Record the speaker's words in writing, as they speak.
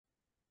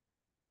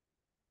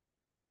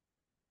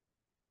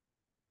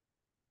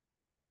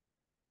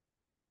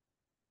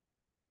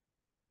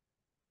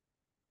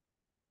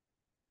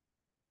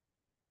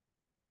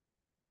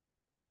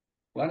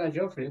Brother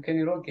Geoffrey, you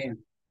can log in.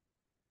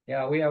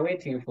 Yeah, we are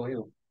waiting for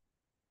you.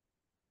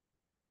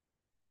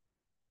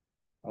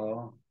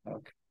 Oh,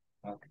 okay.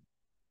 Okay.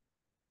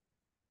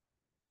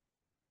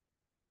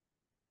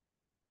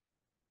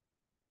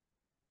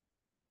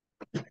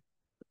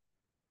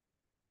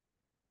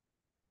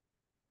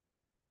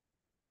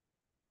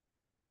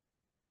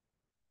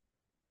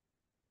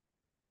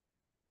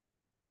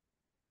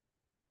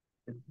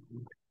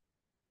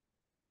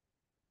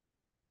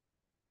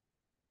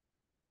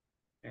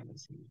 Let me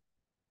see.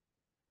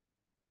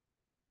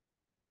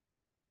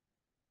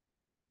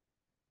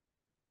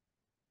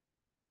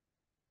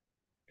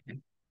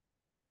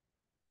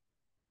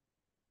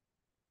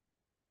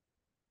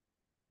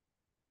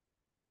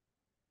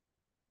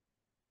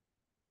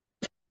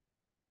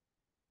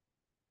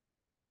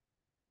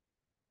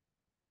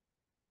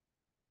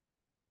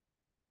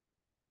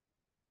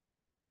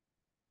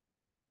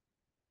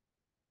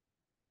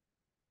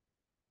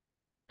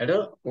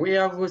 Hello, we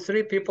have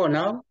 3 people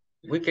now.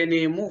 We can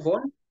move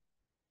on.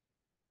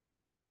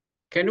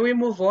 Can we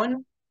move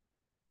on?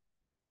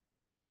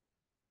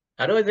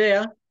 Hello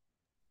there.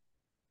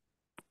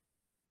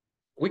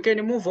 We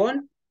can move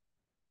on.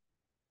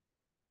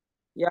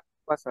 Yeah,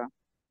 sir.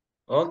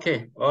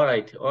 Okay, all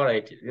right, all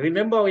right.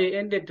 Remember, we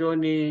ended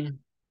on the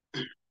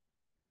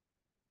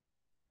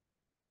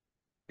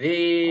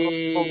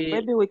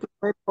Maybe we can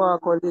wait for our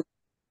colleague.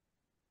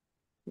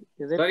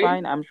 Is it Sorry?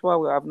 fine? I'm sure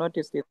we have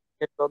noticed it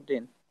get logged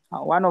in.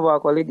 One of our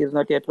colleagues is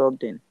not yet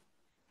logged in.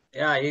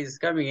 Yeah, he's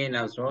coming in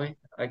as well.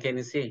 I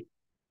can see.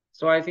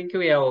 So I think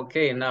we are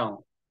okay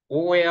now.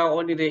 We are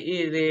on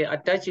the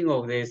attaching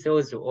of the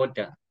sales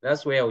order.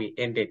 That's where we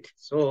ended.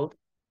 So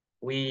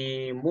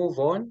we move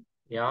on.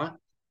 Yeah.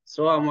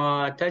 So I'm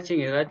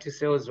attaching that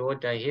sales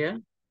order here.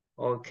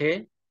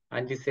 Okay.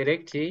 And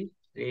select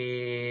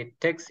the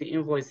tax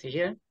invoice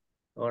here.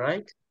 All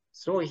right.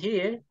 So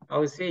here I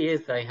will say,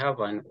 yes, I have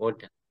an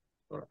order.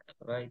 All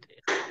right.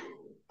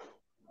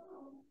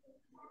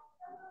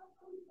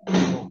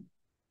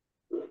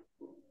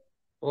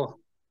 Oh,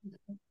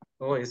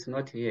 oh, it's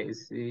not here.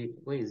 It's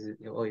where is it?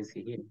 Oh, it's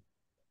here.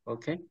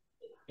 Okay.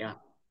 Yeah.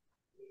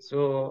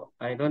 So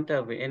I don't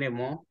have any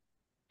more.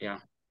 Yeah.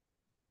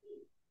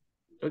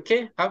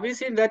 Okay. Have you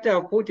seen that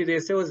I put the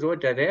sales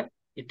order there?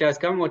 It has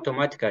come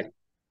automatically.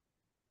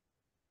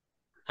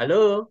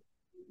 Hello?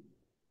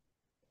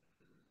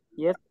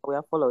 Yes, we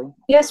are following.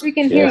 Yes, we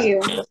can hear you.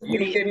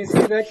 You can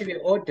see that the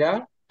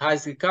order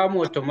has come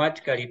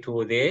automatically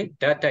to the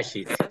data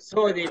sheet.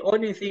 So the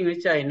only thing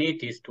which I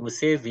need is to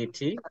save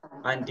it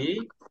and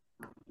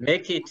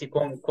make it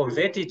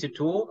convert it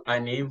to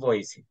an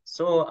invoice.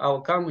 So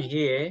I'll come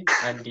here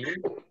and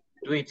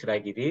do it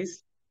like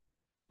this.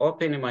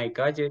 Open my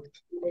gadget.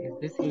 Is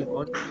this thing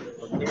on?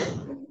 Okay.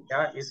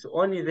 Yeah, it's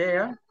only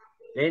there.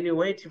 Then you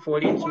wait for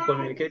it to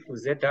communicate to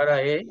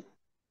ZRA.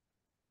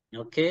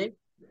 Okay.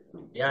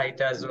 Yeah, it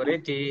has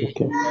already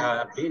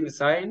been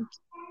signed.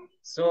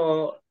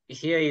 So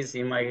here is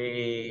in my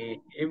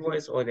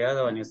invoice, or the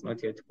other one is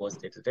not yet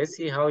posted. Let's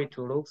see how it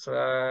looks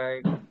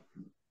like.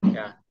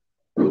 Yeah.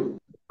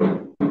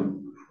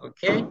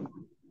 Okay.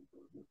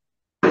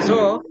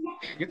 So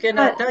you can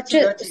attach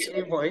that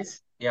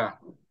invoice. Yeah.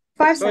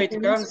 5 so seconds.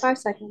 It comes. 5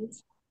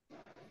 seconds.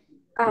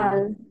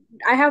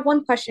 I have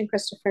one question,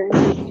 Christopher.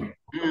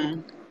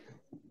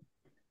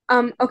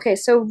 Okay,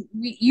 so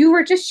you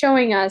were just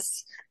showing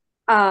us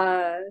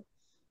a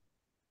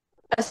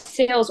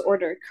sales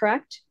order,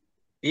 correct?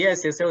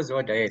 Yes, a sales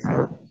order, yes.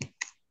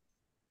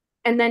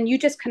 And then you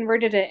just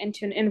converted it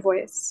into an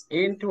invoice.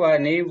 Into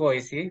an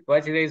invoice,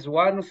 but there is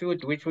one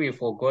field which we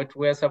forgot.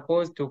 We are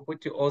supposed to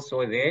put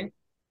also the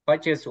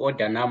purchase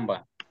order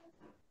number.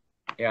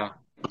 Yeah.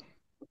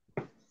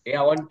 Yeah,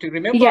 I want to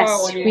remember.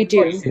 Yes, we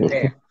do.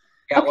 There.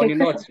 Yeah, Okay, on the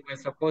notes we're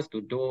supposed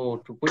to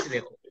put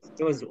the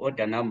sales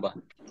order number.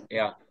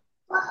 Yeah.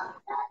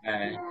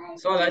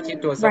 So that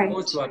it was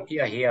supposed to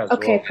appear here as well.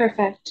 Okay,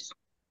 perfect.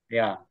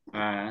 Yeah.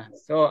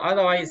 So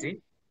otherwise,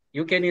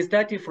 you can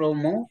start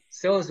from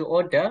sales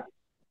order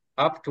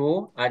up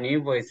to an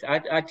invoice.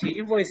 At the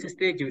invoice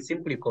stage, you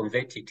simply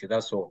convert it.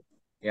 That's all.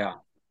 Yeah.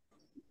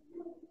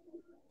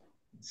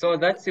 So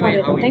that's the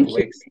way how it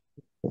works.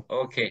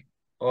 Okay.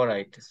 All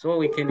right. So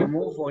we can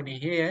move on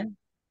here.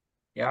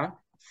 Yeah.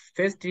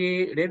 First,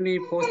 let me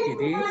post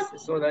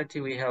this so that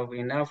we have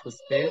enough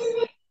space.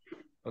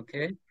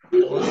 Okay.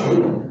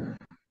 Post.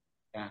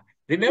 Yeah.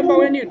 Remember,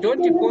 when you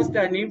don't post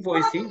an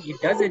invoice,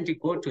 it doesn't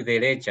go to the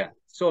ledger.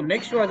 So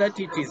make sure that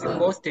it is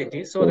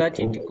posted so that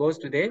it goes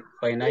to the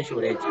financial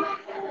ledger.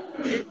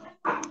 Okay.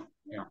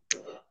 Yeah.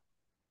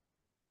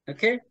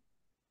 Okay.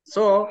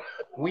 So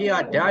we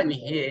are done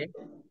here.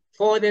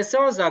 For the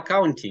sales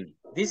accounting,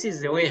 this is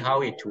the way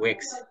how it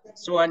works.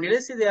 So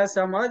unless there are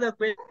some other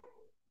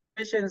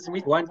questions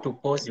which you want to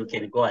pose, you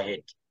can go ahead.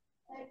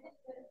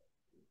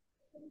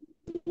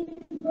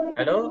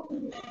 Hello?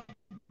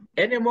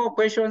 Any more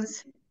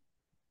questions?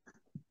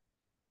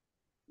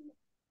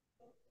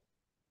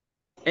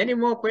 Any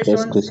more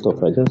questions? Yes,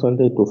 Christopher, I just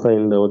wanted to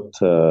find out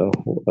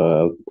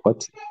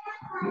what.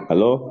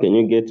 Hello, can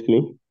you get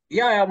me?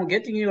 Yeah, I'm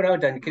getting you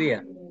loud and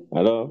clear.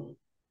 Hello?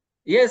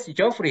 Yes,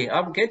 Geoffrey,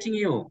 I'm getting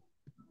you.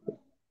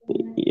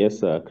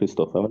 Yes,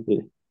 Christopher.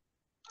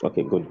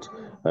 Okay, good.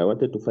 I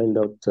wanted to find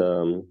out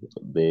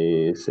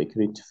the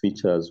security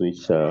features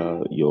which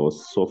your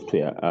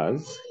software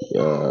has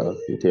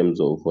in terms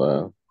of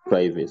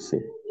privacy.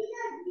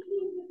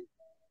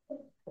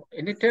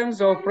 In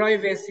terms of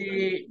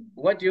privacy,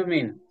 what do you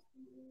mean?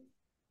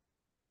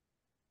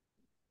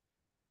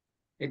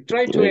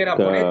 Try to Like,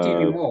 elaborate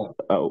in more.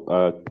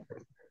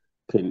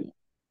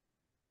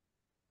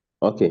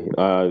 Okay.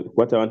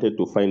 What I wanted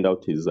to find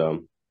out is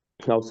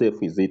how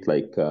safe is it,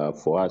 like,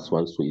 for us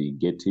once we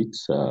get it,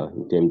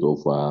 in terms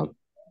of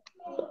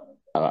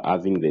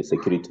having the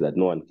security that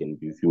no one can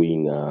be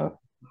viewing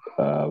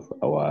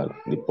our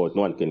report,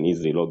 no one can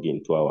easily log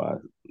into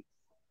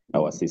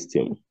our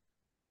system.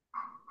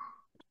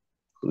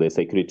 The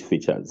security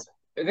features.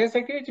 The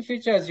security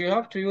features, you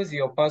have to use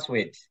your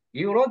password.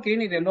 You log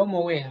in the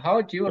normal way.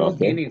 How do you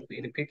log in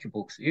the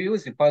QuickBooks? You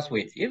use the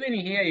password. Even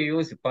here, you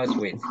use the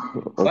password.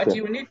 But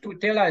you need to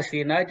tell us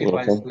in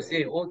advance to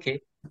say,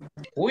 okay,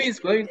 who is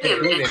going to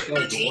do the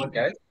sales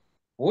orders?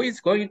 Who is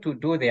going to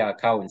do the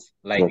accounts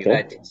like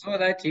that? So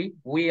that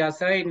we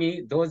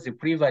assign those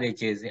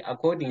privileges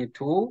according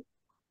to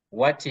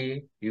what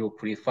you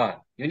prefer.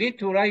 You need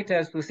to write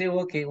us to say,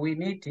 okay, we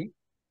need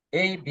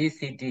A, B,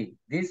 C, D.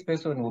 This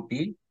person will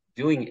be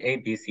doing A,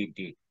 B, C,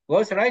 D.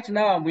 Because right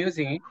now I'm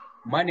using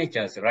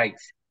manager's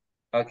rights,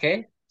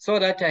 okay? So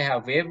that I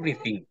have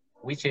everything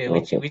which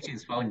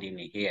is found in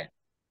here.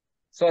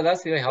 So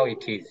that's how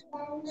it is.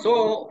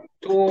 So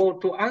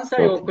to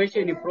answer your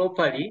question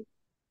properly,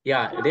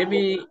 yeah,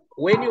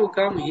 when you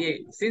come here,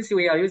 since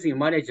we are using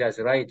manager's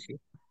right,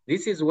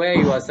 this is where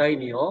you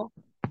assign your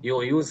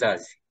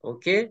users,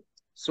 okay?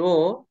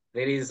 So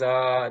there is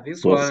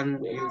this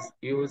one,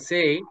 you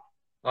say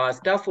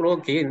staff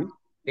login,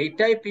 they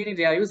type in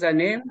their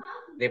username,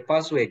 the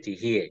password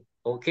here,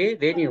 okay?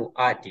 Then you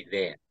add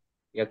there,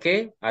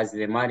 okay, as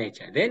the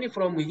manager. Then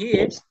from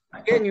here,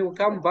 again, you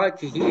come back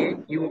here,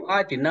 you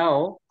add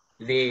now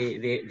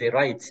the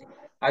rights.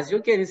 As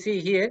you can see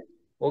here,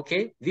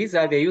 okay, these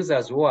are the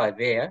users who are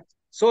there.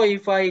 So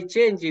if I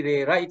change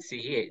the rights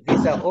here,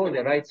 these are all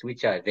the rights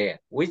which are there,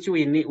 which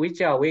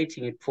which are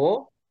waiting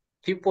for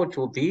people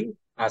to be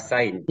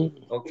assigned,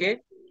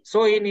 okay?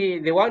 So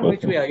in the one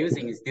which we are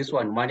using is this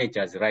one,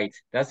 manager's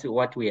rights. That's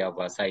what we have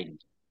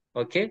assigned,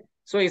 okay?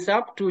 So it's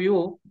up to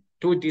you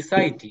to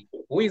decide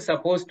who is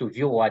supposed to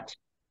view what,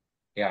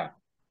 yeah.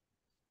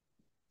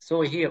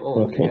 So here,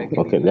 okay,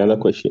 the other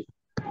question.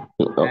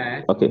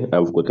 Okay,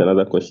 I've got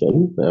another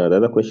question. The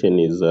other question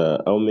is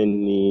how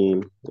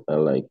many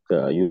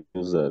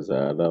users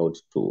are allowed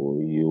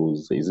to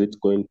use? Is it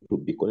going to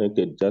be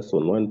connected just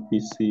on one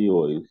PC,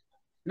 or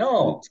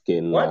no? It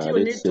can, what you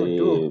need to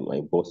do,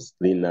 my boss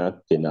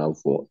Lina can have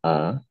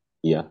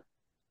yeah.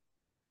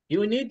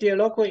 You need a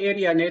local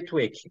area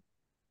network.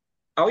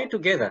 Are we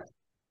together?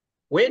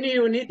 When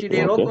you need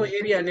the local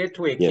area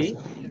network, yes,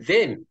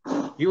 then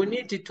you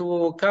need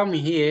to come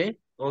here,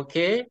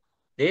 okay?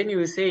 Then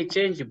you say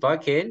change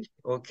backend,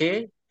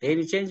 okay? Then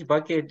you change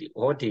backend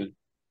holding,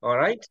 all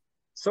right?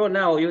 So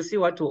now you see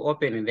what to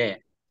open there.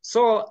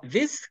 So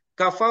this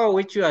Kafao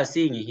which you are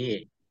seeing here,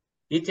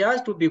 it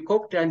has to be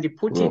copied and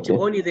put it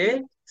on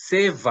the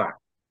server,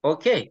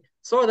 okay?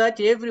 So that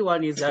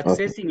everyone is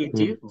accessing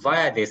it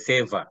via the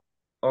server,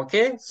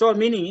 okay? So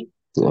meaning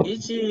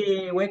each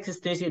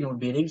workstation will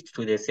be linked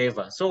to the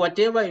server. So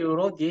whatever you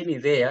log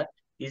in there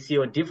is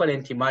your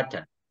different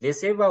matter. The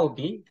server will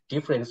be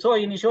different. So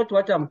in short,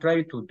 what I'm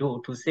trying to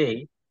do to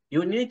say,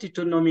 you need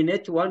to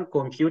nominate one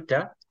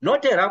computer,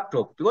 not a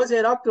laptop, because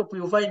a laptop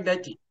you find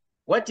that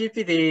what if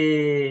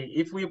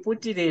we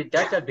put the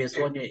database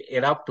on a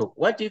laptop?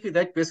 What if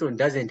that person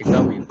doesn't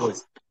come with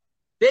those?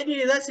 Then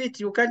that's it,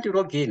 you can't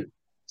log in.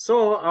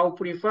 So I'll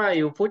prefer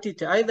you put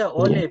it either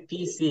on a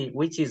PC,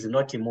 which is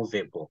not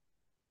movable,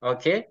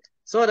 okay?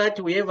 So that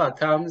whoever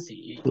comes,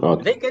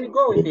 they can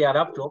go with their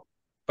laptop,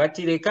 but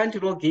they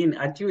can't log in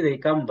until they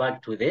come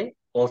back to the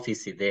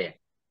office there.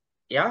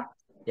 Yeah?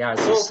 Yeah,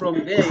 so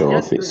from there, you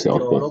just use your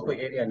local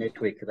area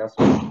network, that's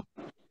all.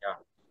 Yeah.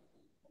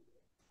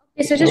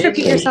 Okay, so just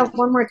repeat yourself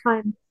one more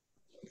time.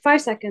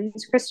 5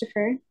 seconds,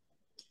 Christopher.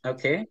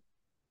 Okay.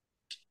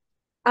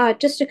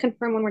 Just to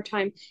confirm one more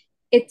time,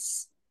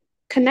 it's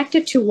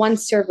connected to one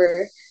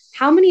server.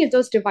 How many of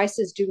those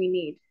devices do we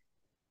need?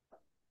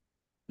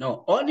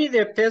 No, only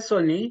the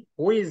person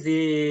who is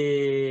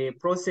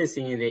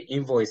processing the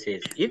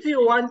invoices. If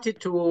you want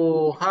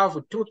to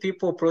have 2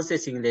 people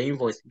processing the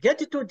invoice,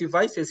 get 2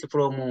 devices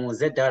from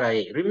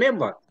ZRA.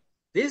 Remember,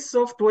 this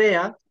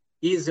software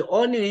is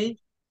only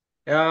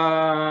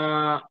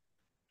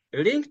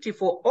linked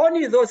for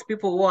only those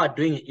people who are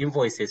doing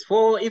invoices.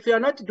 For if you are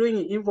not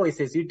doing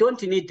invoices, you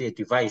don't need a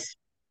device.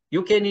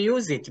 You can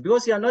use it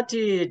because you are not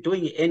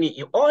doing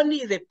any,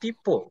 only the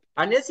people.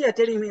 Unless you are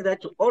telling me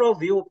that all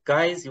of you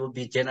guys will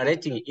be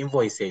generating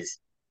invoices.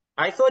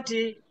 I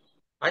think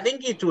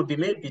it will be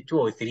maybe 2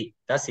 or 3.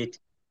 That's it.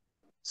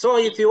 So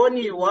if you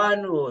only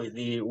one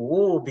who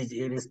will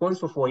be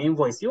responsible for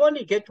invoice, you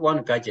only get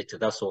one gadget,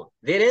 that's all.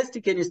 The rest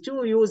can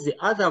still use the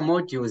other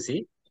modules.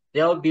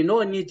 There will be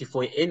no need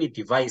for any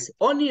device.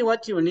 Only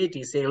what you need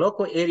is a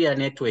local area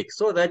network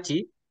so that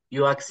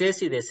you access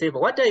the server.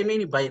 What I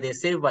mean by the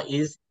server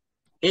is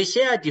a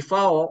shared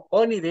file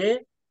on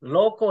the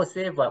local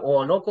server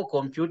or local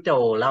computer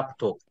or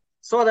laptop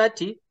so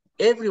that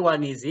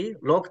everyone is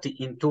logged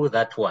into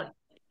that one.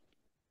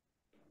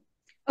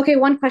 Okay,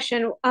 one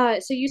question.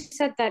 So you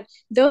said that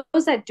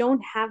those that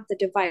don't have the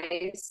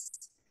device,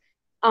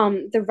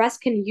 the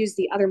rest can use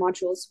the other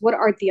modules. What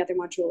are the other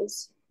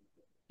modules?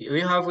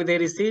 You have the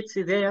receipts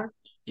there,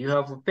 you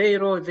have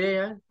payroll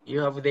there, you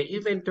have the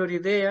inventory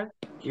there,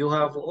 you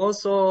have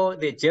also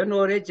the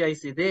general ledger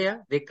is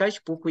there, the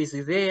cash book is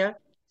there,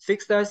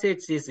 fixed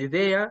assets is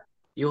there,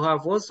 you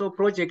have also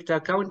project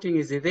accounting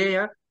is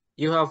there,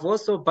 you have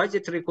also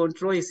budgetary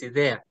control is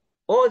there.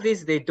 All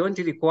these, they don't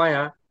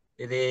require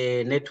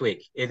the network,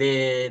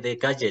 the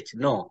gadget.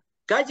 No,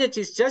 gadget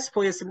is just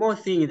for a small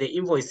thing, the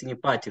invoicing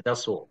part,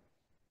 that's all.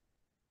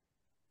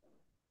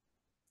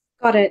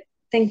 Got it.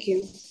 Thank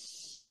you.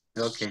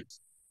 Okay.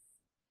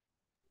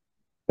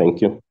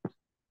 Thank you.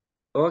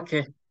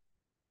 Okay.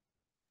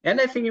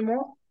 Anything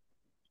more?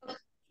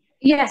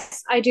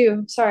 Yes, I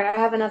do. Sorry, I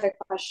have another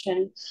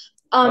question.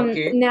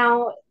 Okay.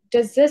 Now,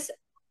 does this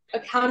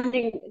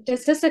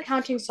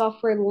accounting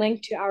software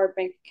link to our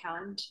bank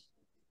account?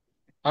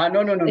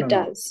 No. It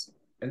does.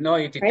 No,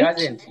 it Right?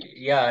 doesn't.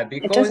 Yeah,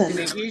 because doesn't.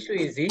 the issue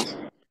is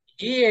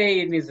here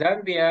in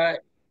Zambia,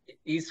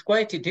 it's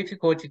quite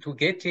difficult to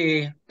get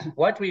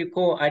what we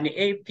call an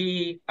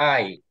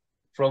API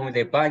from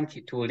the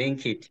bank to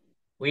link it.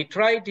 We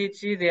tried it.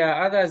 There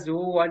are others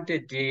who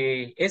wanted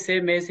the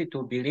SMS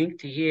to be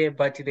linked here,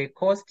 but the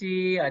cost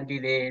and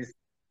the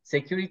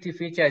security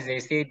features, they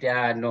said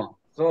no.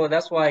 So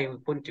that's why we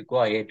couldn't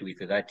go ahead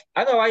with that.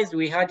 Otherwise,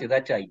 we had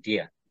that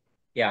idea.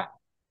 Yeah.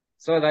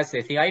 So that's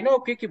the thing. I know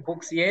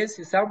QuickBooks, yes,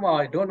 somehow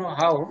I don't know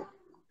how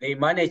they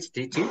managed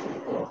it,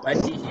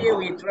 but here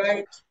we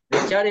tried. The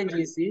challenge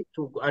is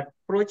to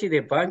approach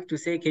the bank to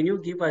say, can you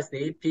give us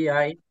the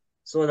API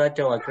so that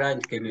our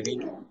client can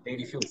link? They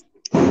refuse.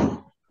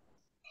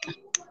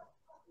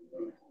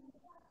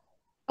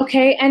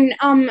 Okay, and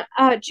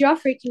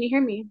Geoffrey, can you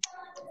hear me?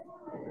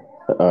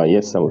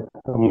 Yes, I'm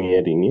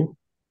hearing you.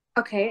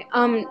 Okay.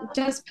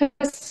 Does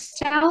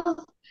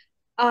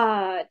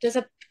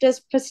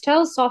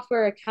Pastel's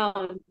software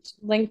account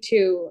link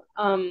to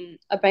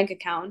a bank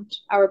account,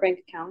 our bank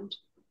account?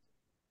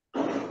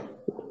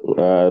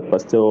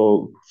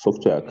 Pastel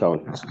software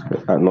account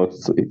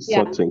it's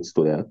not linked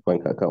to their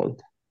bank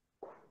account.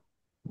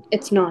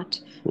 It's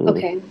not.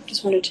 Okay,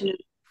 just wanted to know.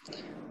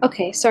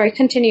 Okay, sorry,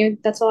 continue.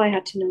 That's all I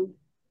had to know.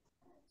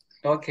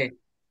 Okay.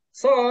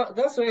 So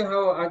that's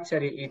how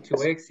actually it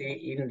works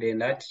in the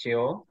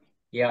nutshell.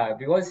 Yeah,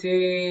 because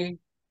I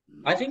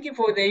think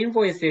for the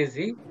invoices,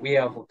 we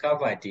have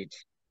covered it.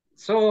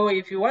 So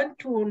if you want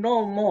to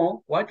know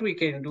more, what we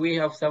can do, we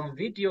have some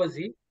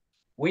videos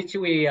which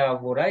we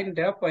have lined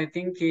up. I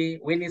think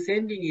when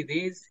sending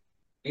these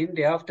in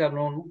the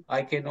afternoon,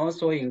 I can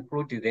also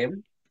include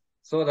them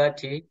so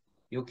that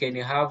you can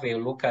have a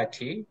look at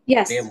them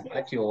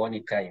at your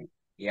own time.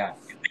 Yeah.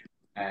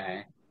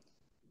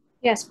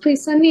 Yes,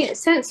 please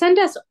send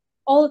us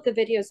all of the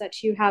videos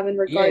that you have in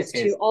regards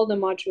to all the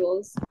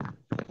modules.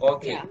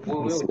 Okay, yeah. we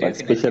will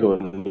definitely. Especially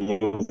on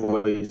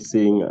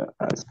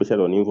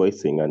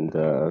invoicing, and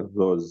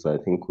those I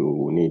think we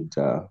will need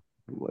a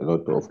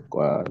lot of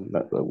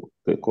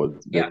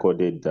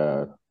recorded.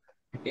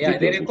 Yeah,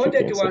 the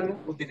recorded one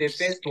will be the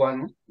first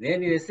one.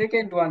 Then the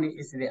second one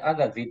is the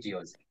other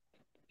videos.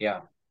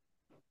 Yeah.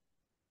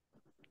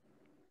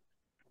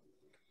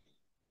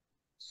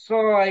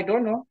 So I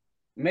don't know.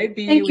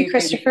 Maybe Thank you,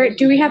 Christopher.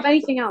 Do we have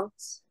anything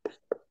else?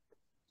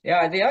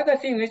 Yeah, the other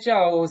thing which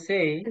I will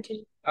say,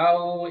 I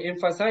will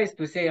emphasize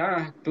to say,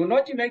 do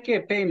not make a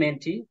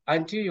payment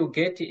until you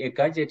get a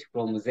gadget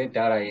from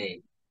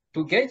ZRA.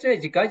 To get a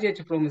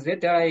gadget from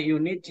ZRA, you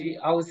need to,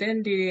 I will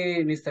send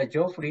Mr.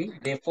 Geoffrey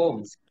the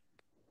forms,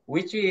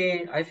 which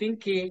I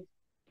think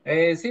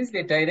since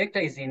the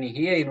director is in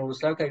here in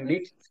Lusaka,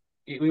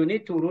 you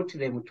need to route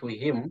them to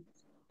him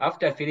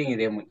after filling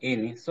them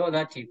in so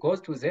that he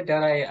goes to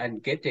ZRA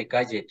and get a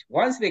gadget.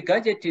 Once the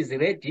gadget is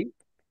ready,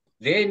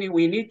 then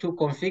we need to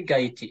configure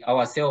it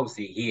ourselves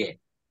here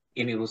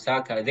in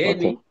Lusaka.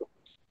 Then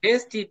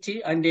test it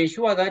and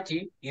ensure that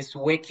it's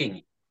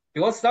working.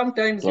 Because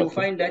sometimes you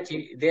find that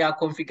their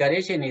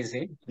configuration is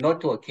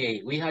not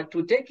okay. We had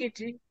to take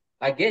it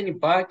again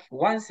back.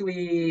 Once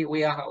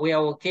we are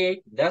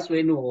okay, that's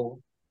when we'll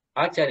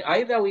actually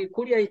either we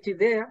courier it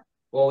there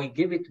or we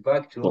give it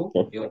back to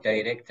your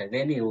director.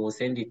 Then you will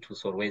send it to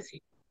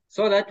Solwezi.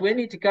 So that when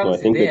it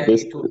comes there,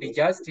 it will be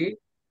just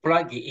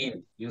plug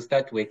in. You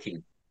start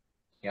working.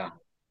 Yeah.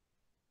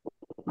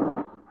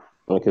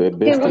 Okay, the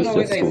best is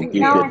just to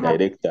give the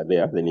director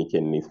there, then he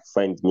can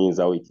find means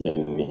how he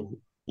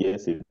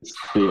yes, it's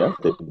clear.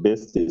 The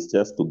best is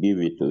just to give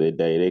it to the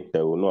director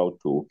who know how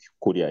to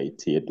courier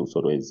it here to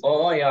Solwezi.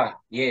 Oh, yeah,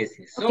 yes.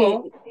 So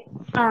Okay.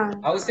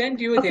 I'll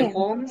send you the Okay.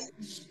 forms.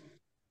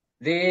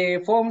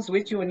 The forms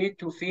which you need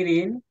to fill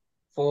in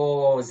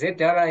for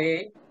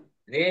ZRA,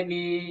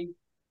 then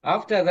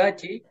after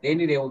that, then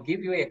they will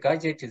give you a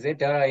gadget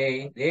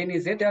ZRA. Then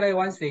ZRA,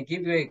 once they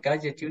give you a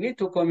gadget, you need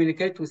to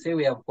communicate to say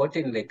we have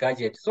gotten the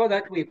gadget so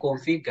that we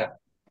configure.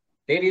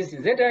 There is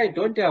ZRA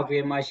don't have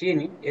a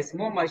machine, a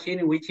small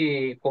machine which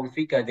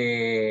configure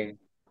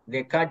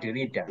the card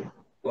reader.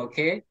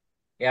 Okay?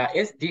 Yeah,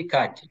 SD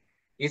card.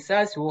 It's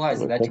us who has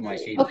that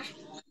machine. Okay.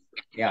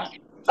 Yeah.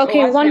 So Okay,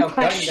 once we one have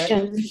done that,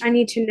 question I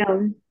need to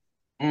know.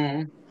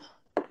 mm,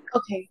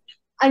 Okay.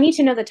 I need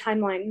to know the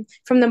timeline.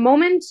 From the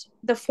moment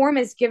the form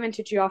is given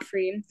to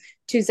Geoffrey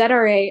to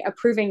ZRA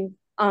approving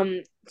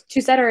to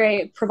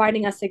ZRA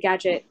providing us the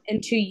gadget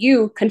and to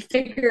you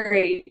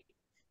configuring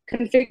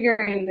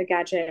the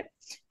gadget,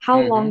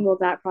 how long will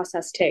that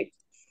process take?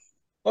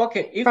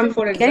 okay, if From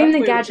for getting example,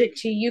 the gadget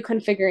to you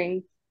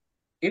configuring.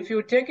 if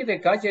you take the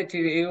gadget,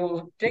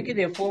 you take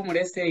the form,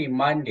 let's say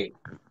Monday.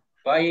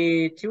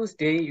 By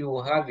Tuesday, you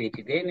will have it.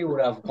 Then you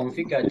will have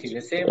configured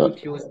the same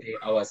Tuesday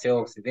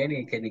ourselves. Then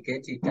you can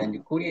get it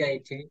and courier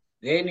it.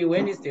 Then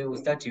Wednesday, we'll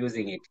start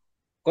using it.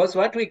 Because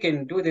what we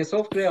can do, the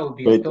software will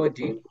be installed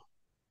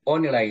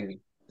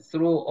online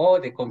through all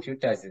the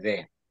computers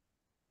there.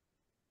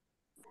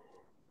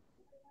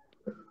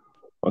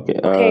 Okay.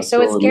 Okay,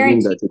 so it's you mean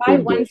guaranteed that it by will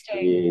be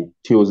Wednesday.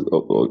 Tuesday,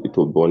 it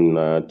will be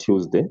on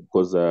Tuesday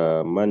because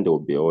Monday will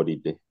be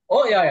holiday.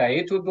 Oh, yeah,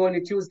 it will be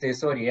on Tuesday.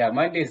 Sorry, yeah,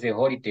 Monday is a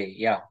holiday.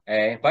 Yeah,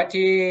 but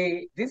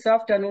this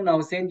afternoon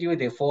I'll send you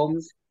the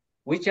forms,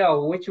 which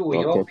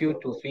will help you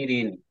to fill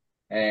in.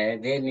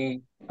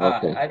 Then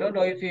I don't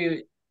know if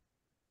you,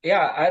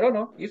 yeah, I don't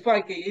know if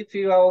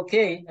you are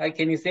okay, I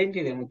can send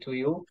them to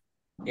you.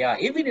 Yeah,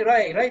 even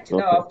right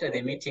now after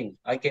the meeting,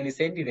 I can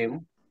send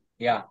them.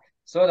 Yeah,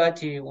 so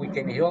that we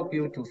can help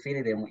you to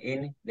fill them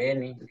in.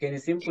 Then you can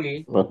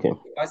simply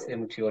pass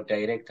them to your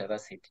director.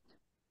 That's it.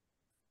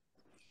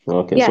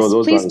 Okay, yes, so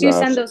those please ones do are,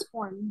 send those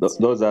forms.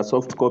 Those are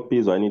soft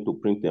copies, or I need to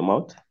print them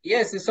out?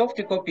 Yes,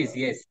 soft copies,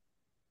 yes.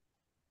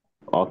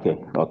 Okay.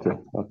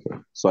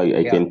 So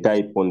I can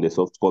type on the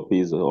soft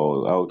copies,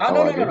 or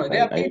No. They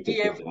are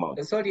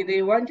PDF. Sorry,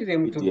 they want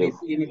them to be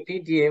in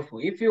PDF.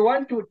 If you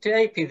want to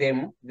type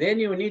them, then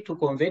you need to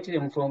convert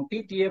them from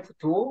PDF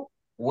to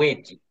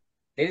Word.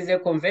 There is a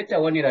converter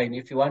online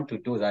if you want to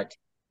do that.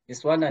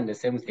 It's one and the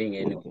same thing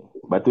anyway.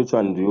 But which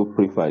one do you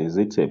prefer? Is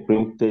it a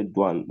printed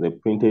one, the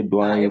printed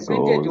ones, a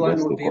printed or one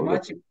just will the be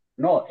much.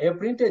 No, a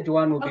printed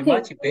one will be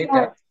much better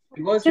yeah.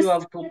 because you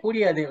have to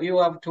courier them. You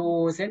have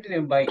to send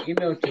them by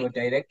email to your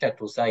director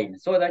to sign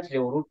so that they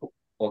will look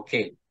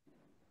okay.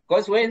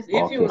 Because if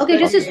you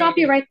just to stop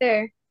you right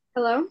there.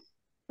 Hello.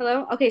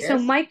 Okay, yes. So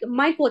Mike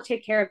will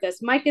take care of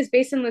this. Mike is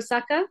based in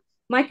Lusaka.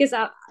 Mike is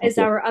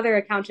our other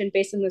accountant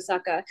based in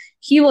Lusaka.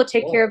 He will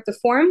take care of the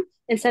form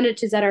and send it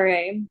to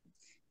ZRA.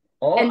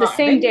 And the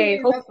same day,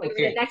 hopefully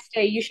the next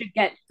day, you should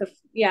get the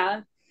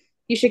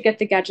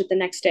gadget the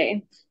next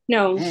day.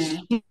 No,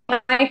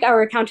 Mike,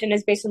 our accountant,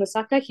 is based in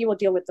Lusaka. He will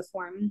deal with the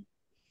form.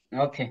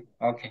 Okay,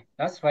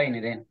 that's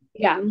fine then.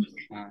 Yeah.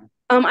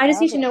 I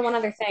just need to know one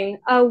other thing.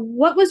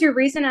 What was your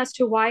reason as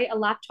to why a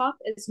laptop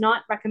is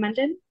not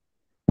recommended?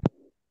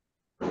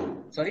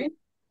 Sorry?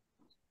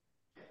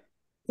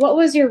 What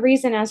was your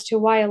reason as to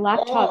why a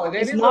laptop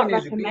is not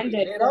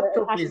recommended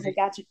for attaching the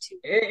gadget to?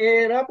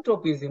 A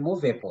laptop is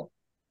movable.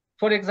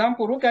 For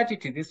example, look at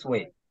it this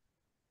way.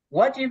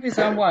 What if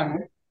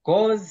someone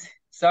goes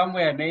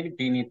somewhere,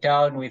 maybe in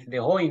town with the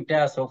whole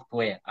entire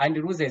software and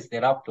loses the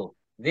laptop?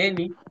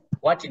 Then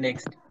what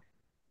next?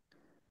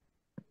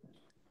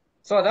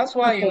 So that's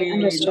why we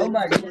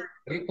normally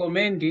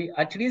recommend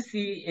at least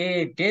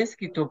a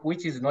desktop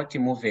which is not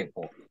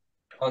movable.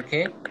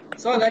 Okay,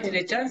 so that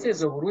the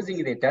chances of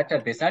losing the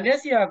database,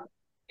 unless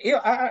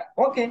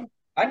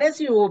unless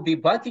you will be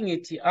backing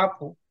it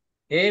up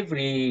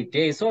every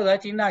day, so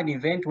that in an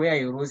event where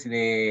you lose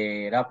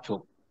the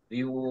laptop,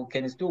 you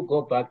can still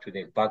go back to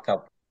the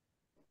backup.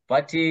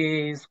 But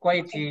it's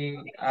quite,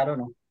 I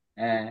don't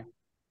know.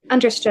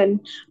 Understood.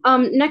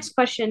 Next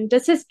question.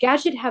 Does this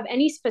gadget have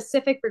any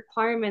specific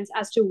requirements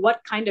as to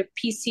what kind of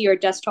PC or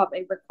desktop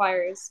it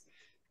requires?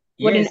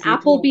 Would an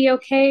Apple be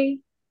okay?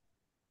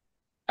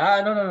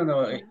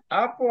 No.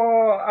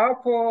 Apple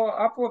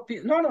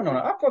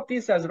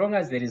PC as long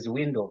as there is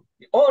Windows.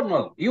 Oh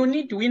no, you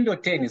need Windows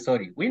 10.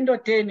 Sorry,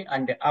 Windows 10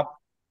 and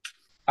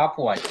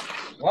upward.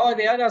 Well,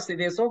 the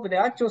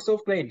actual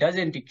software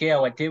doesn't care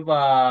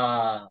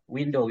whatever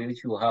window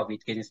which you have,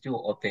 it can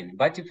still open.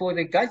 But for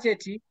the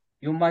gadget,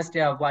 you must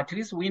have at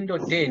least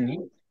Windows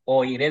 10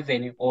 or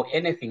 11 or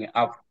anything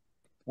up.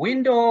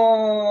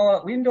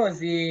 Windows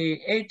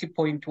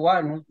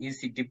 8.1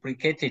 is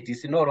deprecated.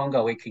 It's no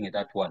longer working at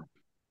that one.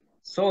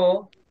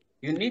 So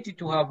you need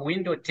to have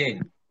Windows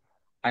 10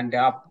 and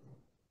up,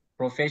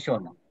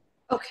 professional.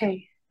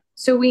 Okay.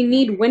 So we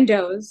need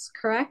Windows,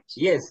 correct?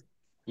 Yes.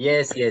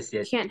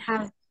 Can't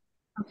have,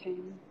 okay.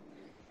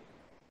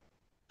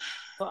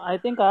 So I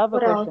think I have a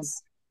What question.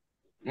 else?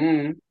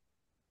 Mm.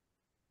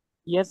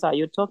 Yes, sir.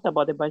 You talked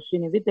about the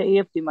machine. Is it the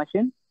EFD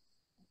machine?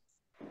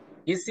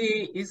 You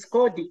see, it's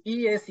called the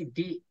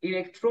ESD,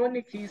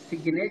 electronic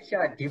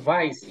signature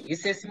device.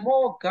 It's a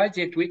small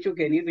gadget which you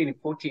can even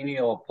put in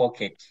your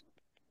pocket.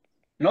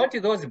 Not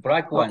those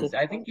black ones.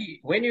 I think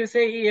when you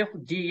say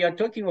EFD, you're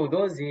talking of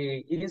those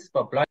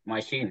INSPA black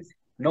machines.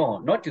 No,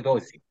 not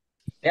those.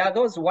 There are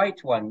those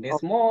white ones, the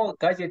small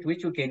gadget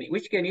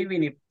which can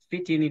even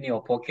fit in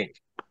your pocket.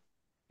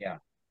 Yeah.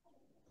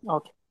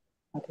 Okay.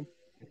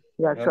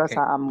 Yeah, sure, Okay.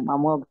 sir.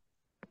 I'm well.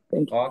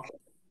 Thank you. Okay.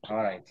 All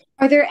right.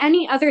 Are there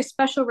any other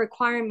special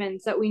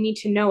requirements that we need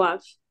to know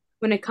of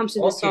when it comes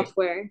to the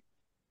software?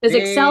 Does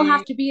Excel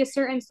have to be a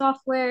certain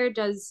software?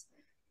 Does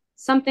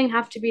something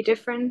have to be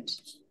different?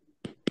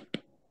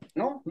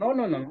 No.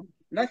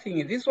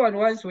 Nothing. This one,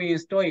 once we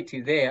install it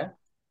there,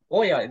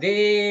 oh yeah,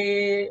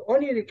 the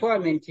only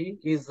requirement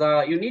is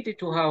you need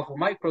to have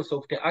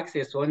Microsoft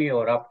access on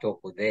your laptop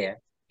there.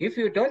 If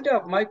you don't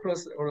have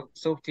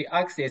Microsoft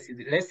access,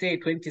 let's say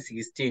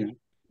 2016,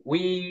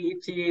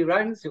 it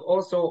runs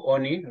also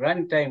on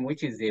Runtime,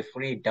 which is a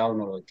free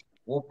download.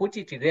 We'll put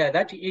it there.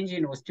 That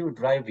engine will still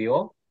drive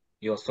your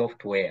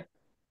software.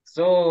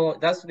 So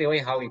that's the way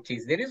how it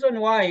is. The reason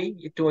why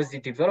it was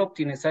developed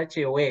in such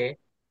a way,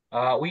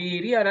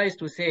 we realized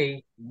to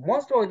say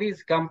most of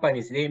these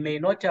companies, they may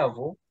not have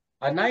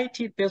an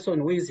IT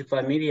person who is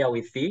familiar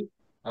with the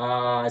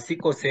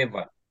SQL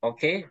Server.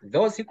 Okay,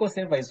 though SQL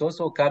Server is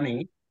also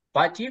coming,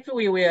 but if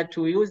we were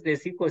to use the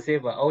SQL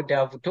Server, I would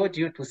have told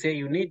you to say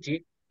you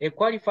need a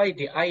qualified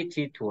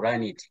IT to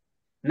run it.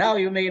 Now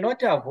you may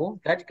not have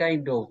that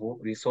kind of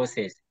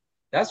resources.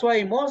 That's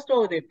why most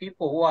of the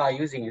people who are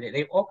using it,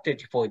 they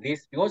opted for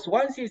this because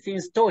once it's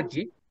installed,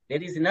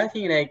 there is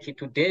nothing like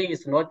today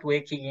is not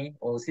working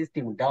or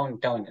system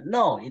downtown.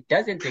 No, it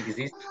doesn't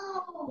exist.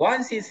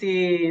 Once it's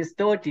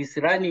installed, it's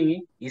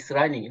running.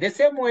 The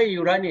same way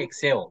you run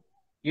Excel.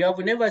 You have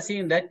never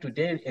seen that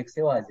today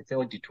Excel has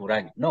failed to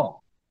run.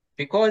 No,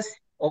 because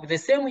of the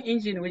same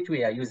engine which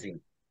we are using.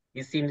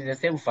 It's in the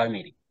same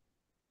family.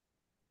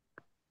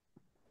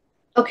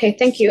 Okay,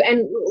 thank you.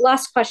 And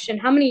last question,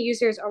 how many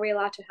users are we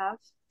allowed to have?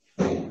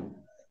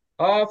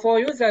 For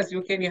users,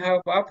 you can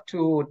have up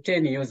to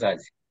 10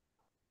 users.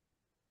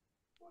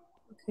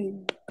 Okay.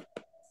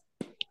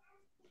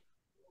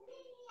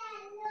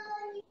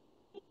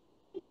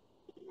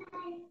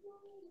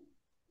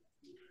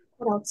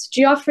 What else?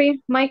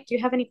 Geoffrey, Mike, do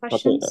you have any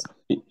questions?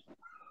 Okay.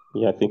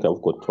 Yeah, I think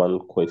I've got one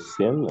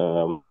question.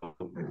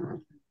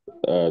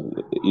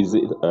 Is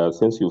it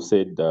since you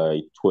said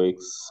it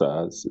works,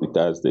 it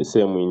has the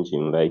same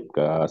engine, like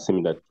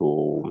similar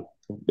to,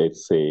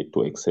 let's say,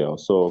 to Excel.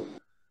 So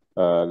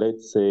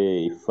let's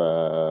say if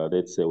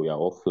we are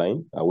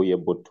offline, are we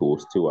able to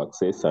still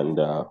access and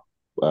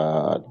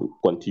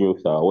continue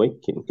with our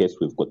work in case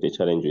we've got a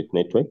challenge with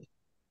network?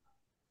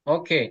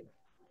 Okay,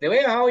 the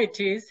way how it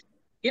is,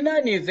 in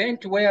an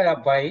event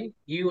whereby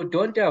you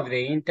don't have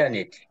the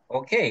internet,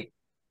 okay,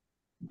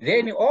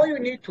 then all you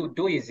need to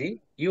do is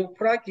you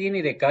plug in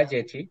the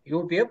gadget,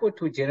 you'll be able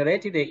to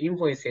generate the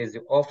invoices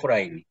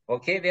offline.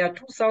 Okay, there are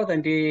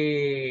 2,000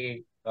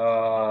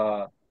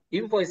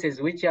 invoices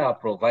which are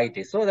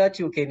provided so that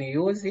you can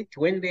use it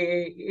when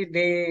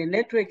the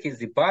network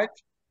is back.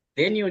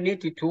 Then you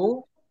need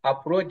to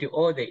upload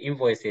all the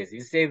invoices.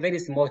 It's a very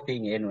small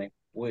thing anyway.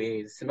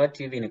 It's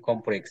not even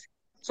complex,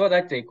 so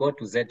that they go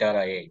to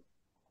ZRA.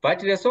 But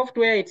the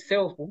software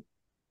itself,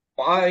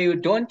 you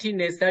don't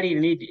necessarily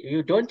need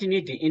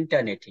the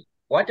internet.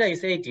 What I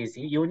said is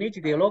you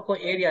need the local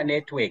area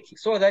network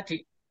so that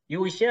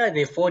you share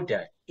the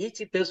folder.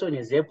 Each person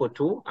is able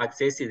to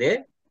access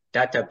the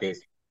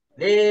database.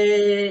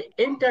 The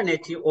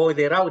internet or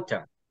the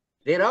router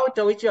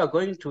which you are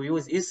going to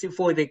use is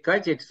for the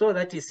gadget so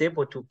that it's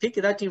able to pick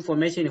that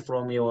information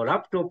from your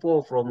laptop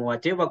or from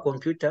whatever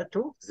computer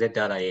to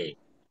ZRA.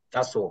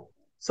 That's all.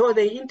 So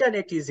the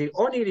internet is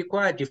only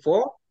required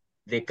for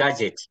the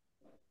gadget.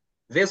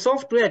 The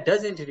software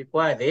doesn't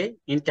require the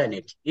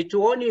internet. It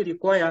will only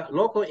require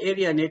local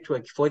area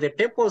network for the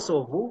purpose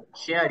of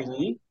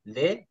sharing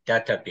the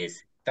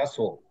database. That's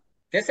all.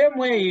 The same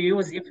way you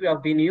use, if you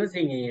have been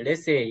using,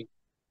 let's say,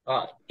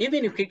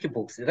 even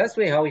QuickBooks, that's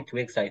way how it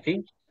works, I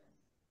think.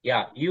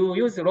 Yeah, you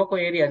use the local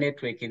area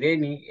network,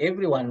 then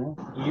everyone,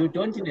 you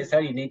don't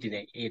necessarily need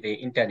the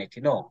internet.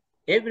 No,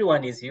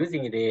 everyone is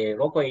using the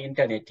local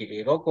internet,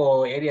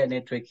 local area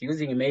network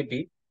using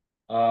maybe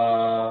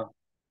some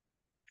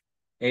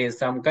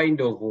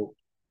kind of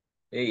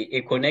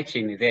a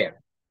connection there.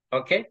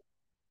 Okay,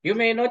 you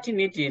may not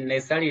need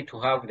necessarily to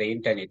have the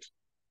internet.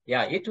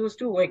 Yeah, it will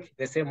still work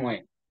the same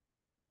way.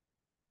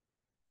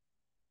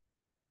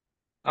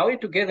 Are we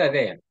together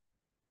there?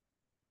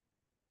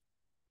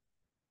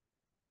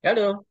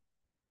 Hello?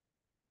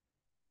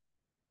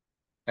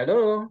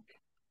 Hello?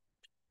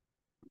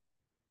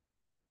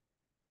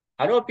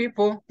 Hello,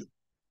 people?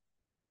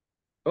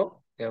 Oh,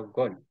 they have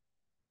gone.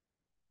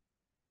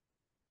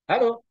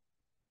 Hello?